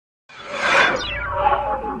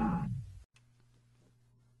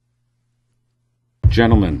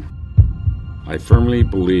Gentlemen, I firmly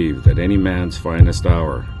believe that any man's finest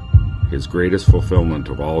hour, his greatest fulfillment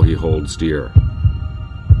of all he holds dear,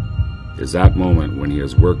 is that moment when he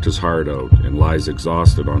has worked his heart out and lies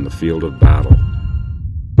exhausted on the field of battle,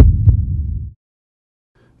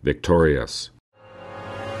 victorious.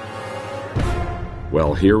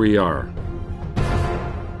 Well, here we are.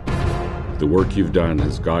 The work you've done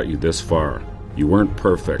has got you this far. You weren't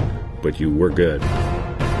perfect, but you were good.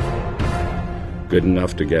 Good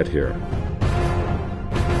enough to get here.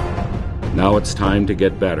 Now it's time to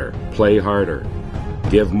get better, play harder,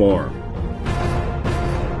 give more.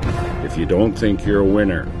 If you don't think you're a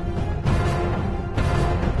winner,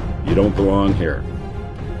 you don't belong here.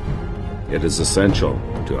 It is essential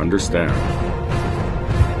to understand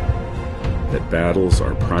that battles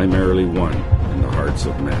are primarily won in the hearts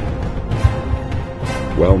of men.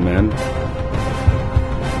 Well, men,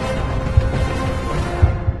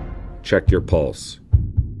 check your pulse.